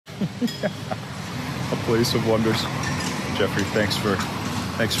A place of wonders. Jeffrey, thanks for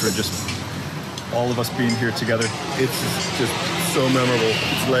just all of us being here together. It's just so memorable.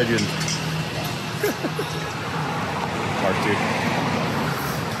 It's legend. Mark, dude,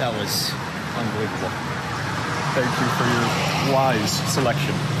 That was unbelievable. thank you for your wise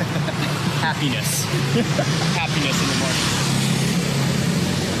selection. Happiness. Happiness in the morning.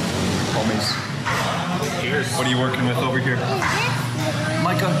 Homies, Cheers. what are you working with over here?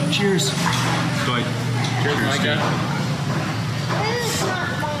 Micah, cheers. Dwight, Cheers, Micah.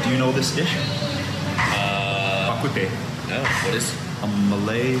 do you know this dish? Bak kut teh. No, what is? A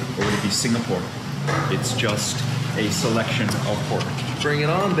Malay, or would it be Singapore? It's just a selection of pork Bring it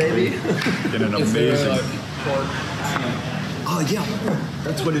on, baby. in an amazing. Oh yeah,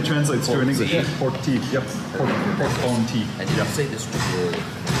 that's what it translates to in English. tea. Pork tea. Yep, pork bone tea. And did you say this was your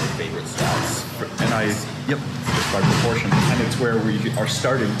favorite styles? And yep, just by proportion. And it's where we are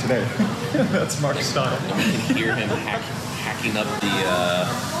starting today. That's Mark's style. And we can hear him hacking up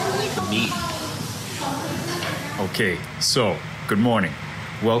the meat. Okay, so good morning.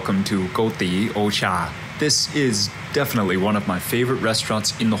 Welcome to BOTH Ocha. This is definitely one of my favorite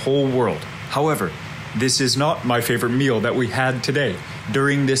restaurants in the whole world. However, this is not my favorite meal that we had today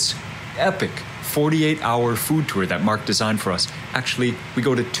during this epic 48-hour food tour that Mark designed for us. Actually, we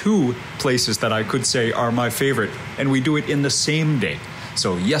go to 2 places that I could say are my favorite, and we do it in the same day.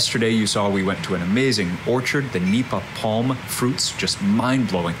 So yesterday you saw we went to an amazing orchard, the Nipa palm fruits, just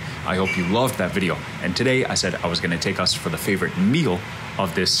mind-blowing. I hope you loved that video. And today I said I was going to take us for the favorite meal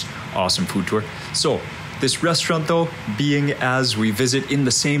of this awesome food tour. So this restaurant though, being as we visit in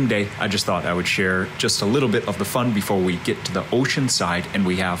the same day, I just thought I would share just a little bit of the fun before we get to the ocean side and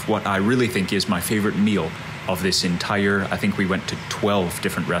we have what I really think is my favorite meal of this entire, I think we went to 12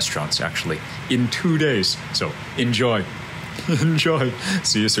 different restaurants actually in 2 days. So enjoy. Enjoy.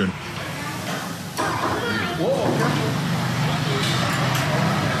 See you soon.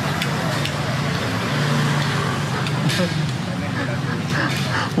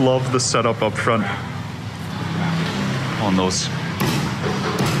 Love the setup up front on those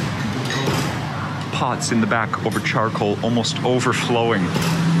pots in the back over charcoal, almost overflowing.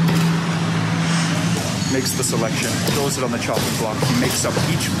 Makes the selection, throws it on the chopping block. He makes up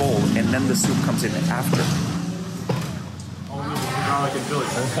each bowl, and then the soup comes in after. Garlic and chili.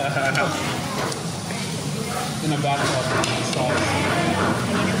 In a bathtub, salt.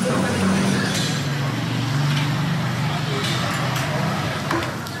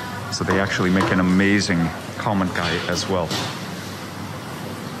 So they actually make an amazing comment guy as well.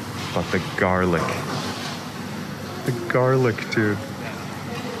 But the garlic, dude.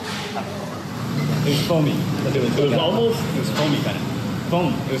 It was foamy. It was foamy kind of.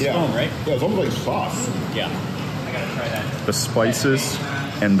 Foam. It was foam, right? Yeah, it's almost like sauce. Yeah. I gotta try that. The spices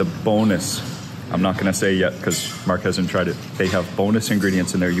and the bonus. I'm not gonna say yet because Mark hasn't tried it. They have bonus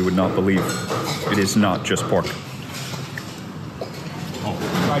ingredients in there you would not believe. It is not just pork.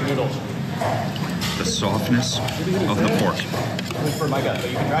 Fried noodles. The softness of the pork. This is for my gut, but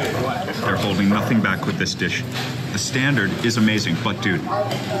you can try it if you want. They're holding nothing back with this dish. The standard is amazing, but dude,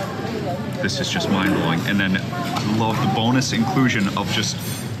 this is just mind-blowing. And then I love the bonus inclusion of just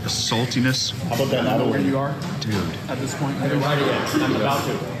the saltiness. How about that other Where one? you are Dude, at this point? I haven't tried it yet. I'm about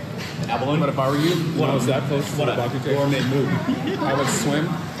to. Abalone? But if I were you, when I was that close to the barbecue gourmet mood, I would swim.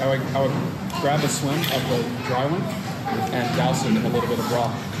 I would grab a swim of the dry one and douse it in a little bit of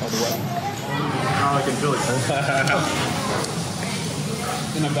broth of the wet one. Garlic and chili.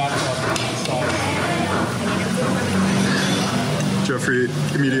 In a bathtub, salt. Jeffrey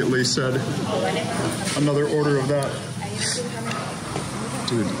immediately said, another order of that.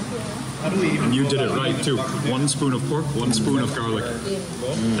 Dude, and you did it right too. 1 spoon of pork, 1 spoon of garlic.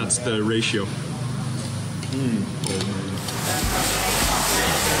 That's the ratio.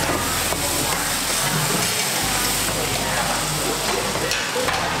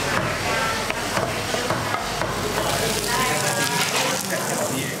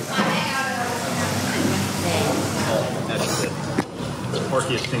 That's the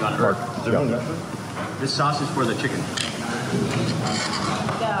porkiest thing on earth. This sauce is for the chicken.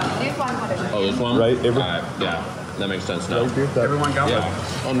 Oh, this one? Right, yeah, that makes sense now. Everyone got one?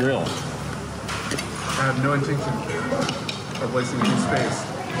 Yeah, unreal. I have no intention of wasting any space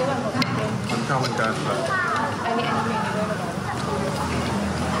on common guys.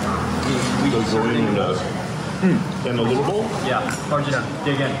 We go in a little bowl? Yeah, or just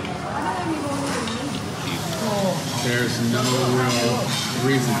dig in. There's no real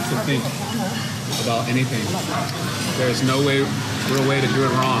reason to think about anything. There's no real way to do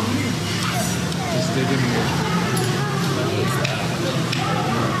it wrong. Just dig in here.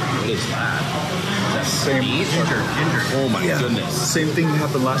 same. Ginger. Oh my goodness. Same thing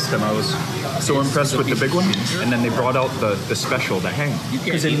happened last time. I was so impressed with the big one, and then they brought out the special, the hang.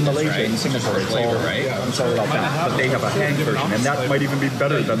 Because in Malaysia and Singapore, it's all right? it's all about that. But they have a hang version, and that might even be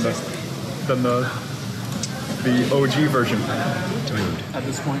better than the OG version. At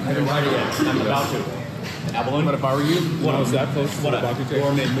this point, I haven't tried it yet. I'm about to. Abalone? But if I were you, when I was that close to the barbecue table,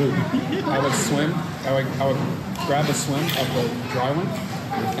 gourmet move. I would swim. I would grab a swim of the dry one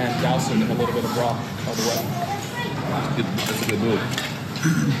and douse it in a little bit of broth of the wet. That's a good move.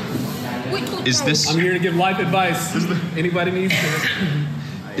 Is this I'm here to give life advice. Anybody needs it?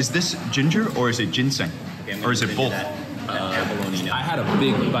 is this ginger or is it ginseng, or is it both? I had a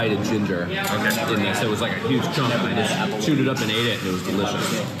big bite of ginger in this. It was like a huge chunk, and I just chewed it up and ate it, and it was delicious.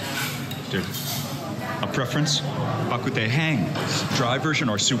 Dude, a preference? Bak kut teh hang, dry version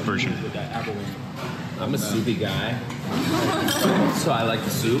or soup version? I'm a soupy guy, so I like the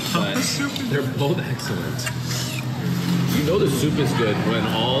soup, but they're both excellent. You know the soup is good when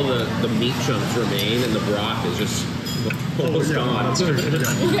all the meat chunks remain and the broth is just almost gone.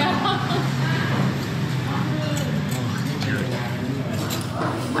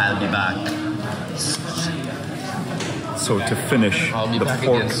 I'll be back. So to finish, I'll be the back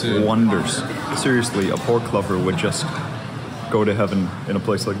pork again soon. wonders. Seriously, a pork lover would just go to heaven in a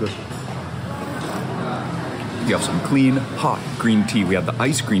place like this. You have some clean, hot green tea. We have the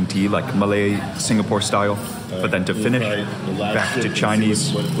iced green tea, like Malay, Singapore style. But then to finish, back to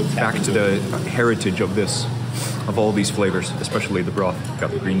Chinese, back to the heritage of this, of all these flavors, especially the broth.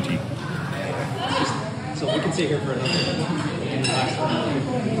 Got the green tea. So we can sit here for another.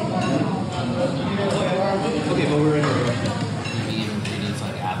 Okay, but we're in the ingredients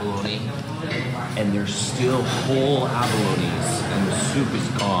like abalone, and there's still whole abalones, and the soup is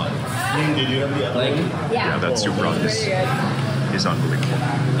gone. Did you have the other Like, Yeah, that soup broth is unbelievable.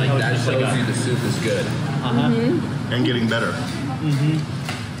 Like that shows you the soup is good. and getting better.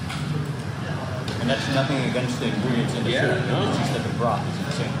 and that's nothing against the ingredients in the soup. It's just that the broth is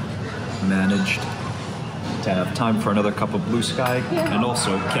insane. Managed to have time for another cup of blue sky and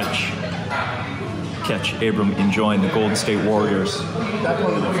also catch Abram enjoying the Golden State Warriors.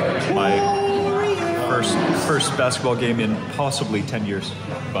 My first basketball game in possibly 10 years,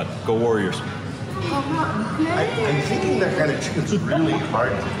 but go Warriors. I'm thinking that kind of chicken's really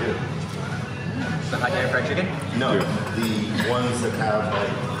hard to do. The hot air fried chicken? No, the ones that have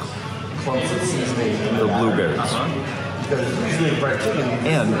like clumps of seasoning in The blueberries. Because usually fried chicken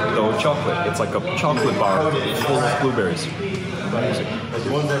And the chocolate. It's like a chocolate bar full of blueberries. Amazing. like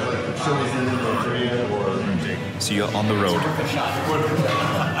the ones that have like chilies in them or Korea or See you on the road.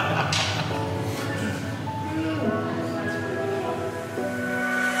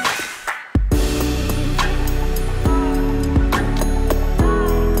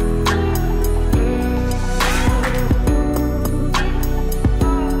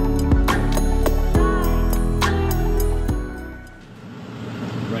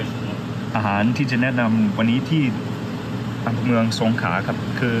อาหารที่จะแนะนำวันนี้ที่อำเภอเมืองสงขลาครับ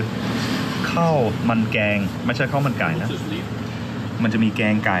คือข้าวมันแกงไม่ใช่ข้าวมันไก่นะมันจะมีแก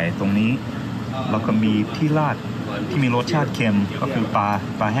งไก่ตรงนี้แล้วก็มีที่ราดที่มีรสชาติเค็มก็คือ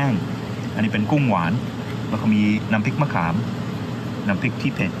ปลาแห้งอันนี้เป็นกุ้งหวานแล้วก็มีน้ำพริกมะขามน้ำพริก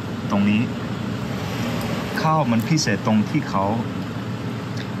ที่เผ็ดตรงนี้ข้าวมันพิเศษตรงที่เขา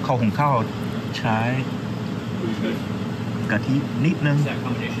หุงข้าวใช้กะทินิดนึง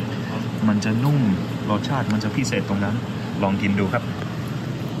มันจะนุ่มรสชาติมันจะพิเศษตรงนั้นลองกินดูครับ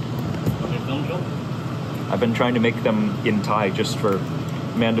I've been trying to make them in Thai just for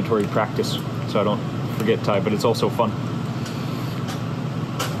mandatory practice so I don't forget Thai but it's also fun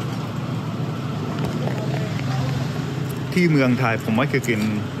ที่เมืองไทยผมไม่เคยกิน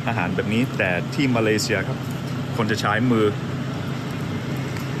อาหารแบบนี้แต่ที่มาเลเซียครับคนจะใช้มือ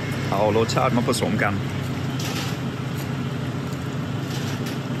เอารสชาติมาผสมกัน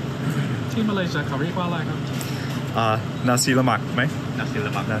ที่มาเลเซียเขาเรียกว่าอะไรครับ นาซีละมักไหม นาซิล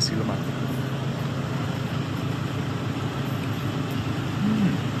ามัก นาซีละมัก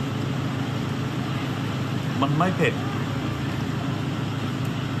มันไม่เผ็ด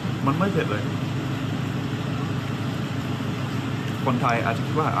เลยคนไทยอาจจะ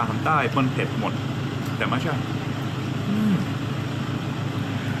คิดว่าอาหารใต้มันเผ็ดหมดแต่ไม่ใช่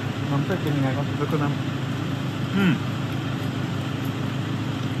น้ำเผ็ดเป็นยังไงครับแล้วก็น้ำ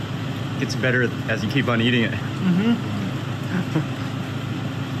It's better as you keep on eating it.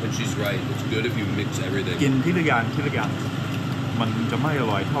 And she's right. It's good if you mix everything. กินทีละอย่างมันจะไม่อ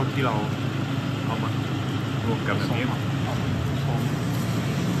ร่อยเท่าที่เราเอามารวมกันแบบนี้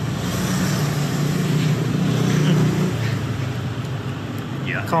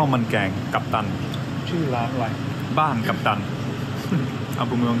ข้าวมันแกงกัปตัน ชื่อร้านอะไร บ้านกัปตัน อำเ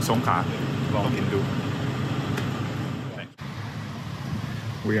ภอเมืองสงขลาลองกินดู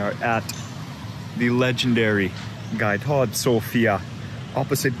We are at the legendary Gai Thod Sophia,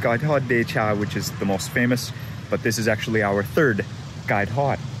 opposite Gai Thod Decha, which is the most famous, but this is actually our third Gai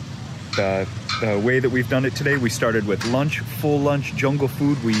Thod. The way that we've done it today, we started with lunch, full lunch, jungle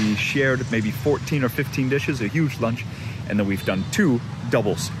food. We shared maybe 14 or 15 dishes, a huge lunch, and then we've done 2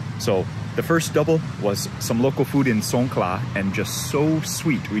 doubles. So the first double was some local food in Songkla, and just so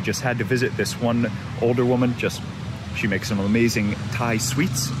sweet. We just had to visit this one older woman. She makes some amazing Thai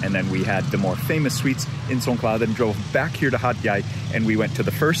sweets, and then we had the more famous sweets in Songkla, then drove back here to Hat Yai, and we went to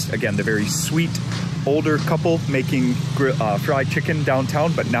the first, again, the very sweet older couple making fried chicken downtown,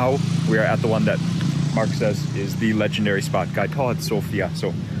 but now we are at the one that Mark says is the legendary spot, Gai Thod Sophia. So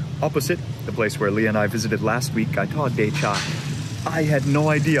opposite the place where Leah and I visited last week, Gai Thod Decha. I had no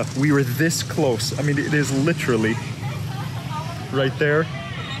idea we were this close. I mean, it is literally right there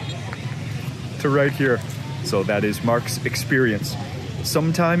to right here. So that is Mark's experience.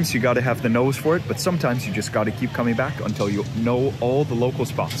 Sometimes you got to have the nose for it, but sometimes you just got to keep coming back until you know all the local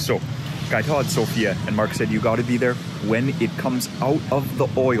spots. So Gai Thod Sophia, and Mark said you got to be there when it comes out of the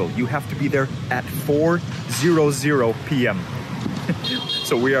oil. You have to be there at 4:00 p.m.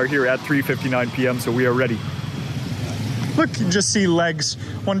 So we are here at 3:59 p.m. So we are ready. Look, you just see legs.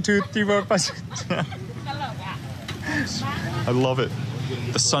 1, 2, 3, 4, 5, 6. I love it.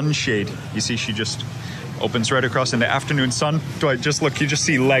 The sunshade. You see, she just opens right across in the afternoon sun. Dwight, just look, you just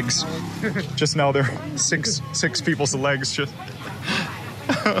see legs. Just now there are six people's legs. Just.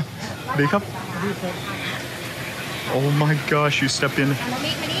 Big up. Oh my gosh, you step in,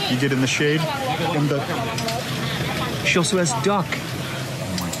 you get in the shade. She also has duck.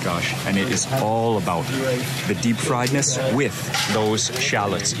 Oh my gosh, and it is all about the deep friedness with those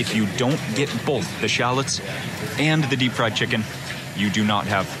shallots. If you don't get both the shallots and the deep fried chicken, you do not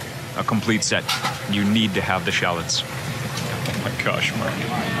have a complete set. You need to have the shallots. Oh my gosh, Mark.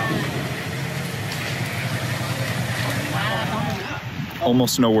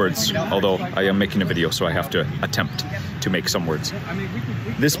 Almost no words, although I am making a video, so I have to attempt to make some words.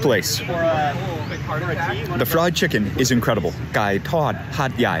 This place, the fried chicken is incredible. Gai Thod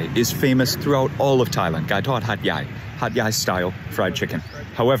Hat Yai is famous throughout all of Thailand. Gai Thod Hat Yai style fried chicken.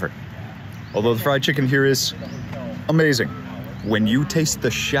 However, although the fried chicken here is amazing, when you taste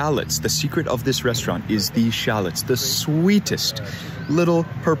the shallots, the secret of this restaurant is the shallots, the sweetest little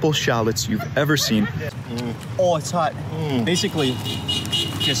purple shallots you've ever seen. Oh, it's hot. Basically,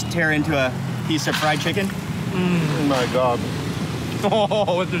 just tear into a piece of fried chicken. Oh my God.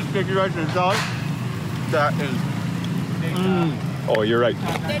 Oh, with this sticky rice and sauce. That is... Oh, you're right.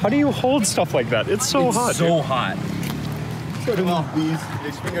 How do you hold stuff like that? It's so hot. So hot.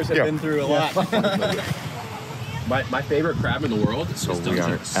 These fingers have been through a lot. My favorite crab in the world is So we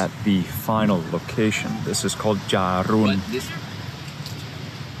are at the final location. This is called Jarun.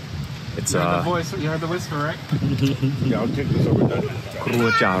 It's You heard the whisper, right? Yeah, I'll take this over there.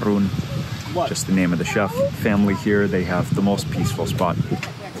 Krua Jarun. Just the name of the chef. Family here. They have the most peaceful spot.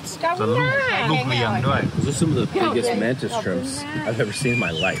 Those are some of the biggest mantis shrimps I've ever seen in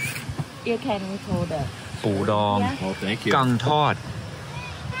my life. You can hold it. ปูดอง Oh, thank you. กังทอด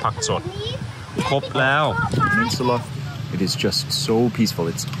ผักสด ครบแล้ว Peninsula. It is just so peaceful.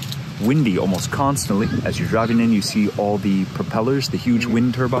 It's windy almost constantly. As you're driving in, you see all the propellers, the huge wind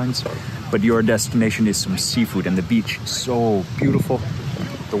turbines. But your destination is some seafood, and the beach so beautiful.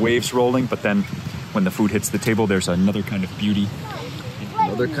 The waves rolling, but then when the food hits the table, there's another kind of beauty.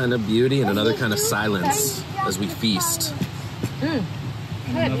 Another kind of beauty and another kind of silence as we feast.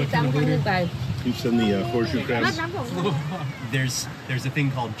 You send the horseshoe crabs. There's a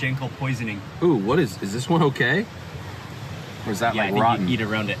thing called Jenko poisoning. Ooh, is this one okay? Or is that Yeah, like I think rotten? you eat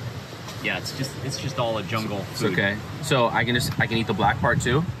around it. Yeah, it's just all a jungle It's food. okay. So I can eat the black part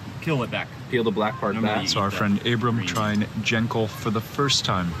too? Peel it back. Peel the black part back? So our friend Abram trying Jenko for the first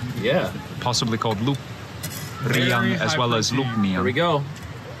time. Yeah. Possibly called Lup Riang as well as Lup Here we Niang. go.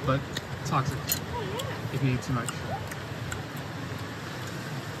 But toxic if you eat too much.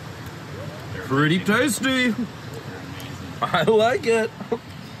 Pretty tasty. I like it.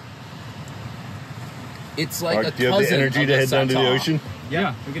 It's like Mark, a do you have the cousin energy of to head down to the satay. ocean?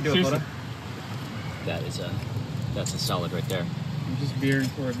 Yeah, we can do a seriously. photo. That's a solid right there. I'm just veering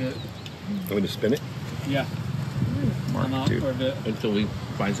for a bit. I'm going to spin it. Yeah. Mark, I'm out dude. for a bit. Until we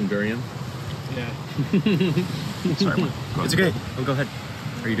find some durian. Yeah. Sorry, Mark. Go It's ahead. okay. Oh, go ahead.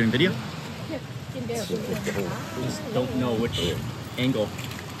 Are you doing video? Yeah. Just don't know which angle.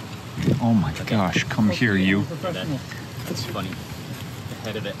 Oh my gosh, come here, you. Professional. That's funny. The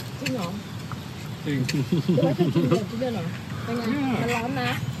head of it. จริง หรือว่าจะกินแบบทุเรียนเหรอเป็นไงมันร้อนน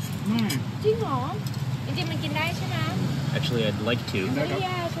ะจริงเหรอจริงๆมันกินได้ใช่ไหม Actually, I'd like to. ไม่ไ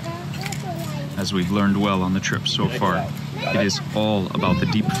ด้ใช่ไหมไม่เป็นไร As we've learned well on the trip so far, it is all about the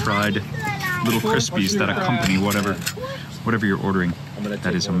deep fried little crispies that accompany whatever you're ordering.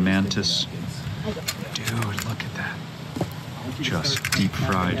 That is a mantis. Dude, look at that. Just deep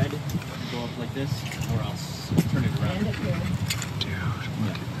fried. Go up like this, or else turn it around. Dude,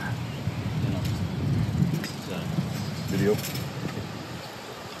 look at that. Video.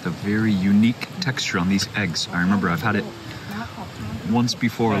 The very unique texture on these eggs. I remember I've had it once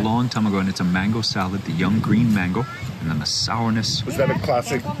before a long time ago, and it's a mango salad, the young green mango, and then the sourness. Was that a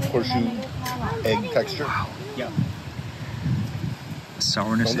classic horseshoe egg texture? Wow. Yeah. The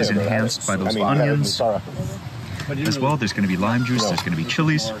sourness is enhanced by those I mean, onions. Sarah. As well, there's going to be lime juice, there's going to be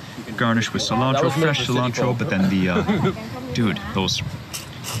chilies, garnished with cilantro, fresh cilantro, but then the, dude, those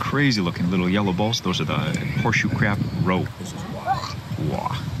crazy looking little yellow balls, those are the horseshoe crab roe.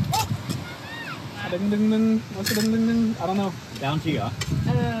 Wow. What's the I don't know. Bounty,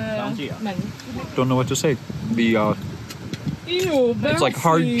 เหมือน Don't know what to say. The, it's like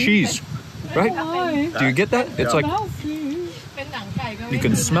hard cheese, right? Do you get that? It's like, เป็นหนังไก่ก็ you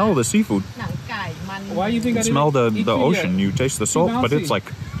can smell the seafood. หนังไก่มัน Why do you think You I can smell didn't eat the you ocean, yet? you taste the salt, but it's like,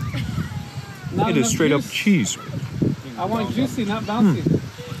 Not it is enough straight up juice. cheese. I want juicy, not bouncy.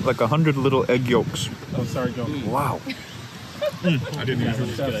 Like 100 little egg yolks. Oh, sorry, Joe. Wow. I didn't even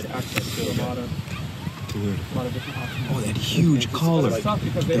access to a lot of different options. Oh, that huge collar. It's tough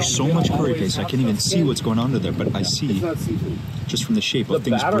because they There's so don't much curry always paste, I have can't even stuff see too. what's going on under there, but I see It's not seafood. just from the shape The of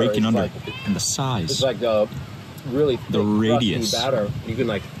things batter breaking is under like- and the size. It's like a really thick, The crusty radius. batter. You can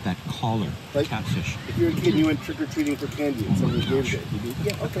like That collar, Like- catfish. If you're a kid, you went trick or treating for candy and someone gave it. You'd be,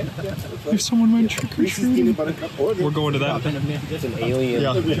 yeah, okay, yeah, that's right. If someone went trick or Reese's treating, peanut butter cup order. we're going to that. it's an alien.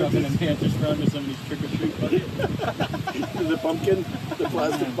 Dropping a mantis around to somebody's trick or treat bucket. The pumpkin, the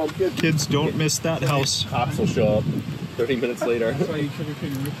plastic pumpkin. Kids, don't miss that house. Cops will show up 30 minutes later. That's why you trick or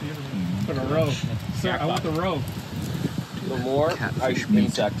treating Richie everywhere. For the row. Sir, I want the row. The more I Catfish eat meat.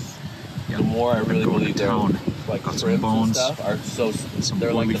 insects, Yeah. the more I really Going to believe they're town. like Got some shrimps bones, and stuff are so some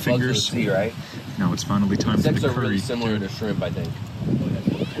they're like woolly the bugs of the fingers. sea, right? Now it's finally time for Insects the are really curry. similar to shrimp, I think.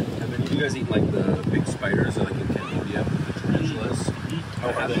 And then you guys eat like the big spiders like in Cambodia, the tarantulas.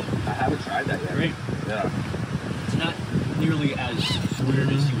 I haven't tried that yet. Great. Yeah. It's not nearly as weird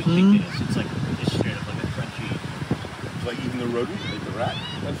as you would think it is. It's like just straight up like a crunchy. Like even the rodent, like the rat.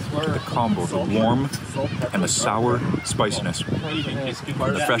 That's where The combo, the warm and the sour spiciness. What do you think tastes good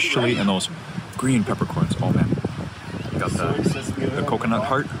with The that? fresh chili and those green peppercorns. Oh man. You got the coconut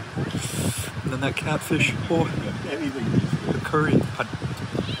heart. And then that catfish. Oh, Anything. the curry.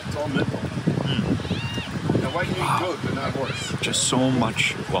 It's all mental. Now why do you eat goat but not horse? Just so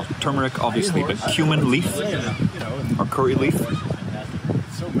much, well, turmeric obviously, but cumin leaf or curry leaf.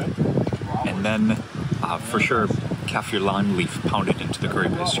 It's so mental. And then for sure kaffir lime leaf pounded into the curry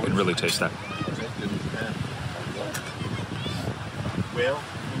paste. You can really taste that. Whale.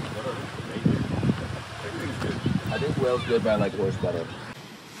 I think whale's good, but I like horse better.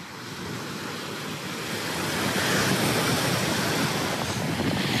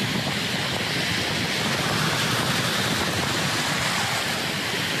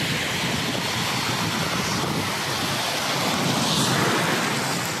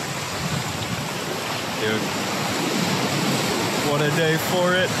 Dude, what a day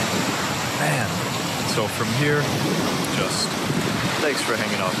for it. Man. So from here, just thanks for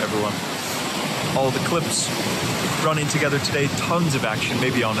hanging out, everyone. All the clips running together today, tons of action.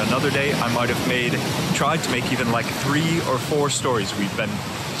 Maybe on another day, I might have tried to make even like 3 or 4 stories. We've been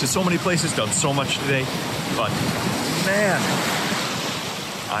to so many places, done so much today, but man,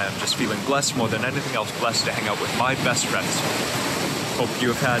 I am just feeling blessed more than anything else, blessed to hang out with my best friends. Hope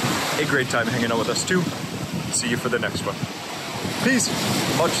you have had a great time hanging out with us too. See you for the next one. Peace,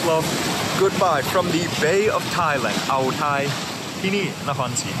 much love, goodbye from the Bay of Thailand, Ao Thai, Tini, Nakhon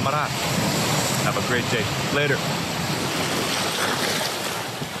Si Thamarat. Have a great day. Later.